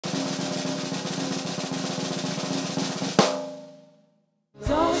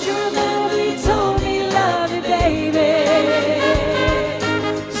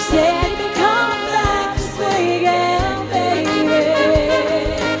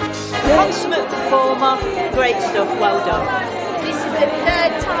performer, great stuff, well done. This is the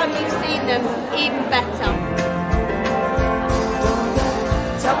third time you've seen them, even better.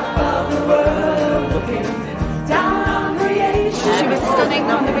 She was stunning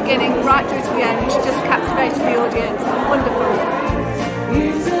from the beginning right through to the end. She just captivated the audience. Wonderful.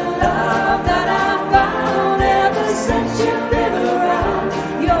 It's a love that I found ever since you've been around.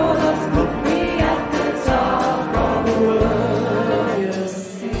 Your love's put me at the top of the world. Just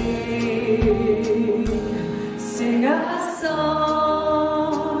sing a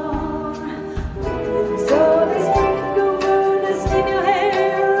song. So this twinkle moon is in your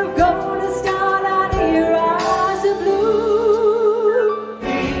hair, a golden star out of your eyes of blue.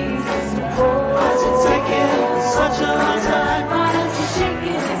 Please, Mr. Paul, why's it taking such a long time? Why don't you shake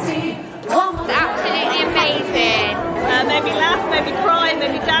it and see one more? It's absolutely amazing. Made me laugh, made me cry,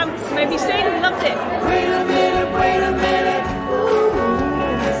 made me dance, made me sing, loved it. Wait a minute, wait a minute. Ooh,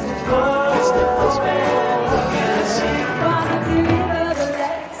 Mr. Postman, look and see. Why don't you give her the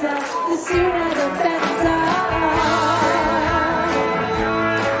letter, the sooner the better.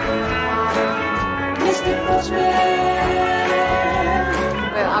 Mr. Postman.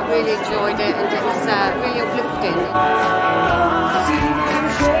 Well, I really enjoyed it, and it was really uplifting.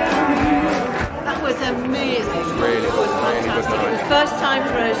 That was amazing. Really It was fantastic. It was the first time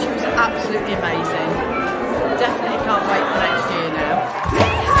for her, she was absolutely amazing. Definitely can't wait for next year now.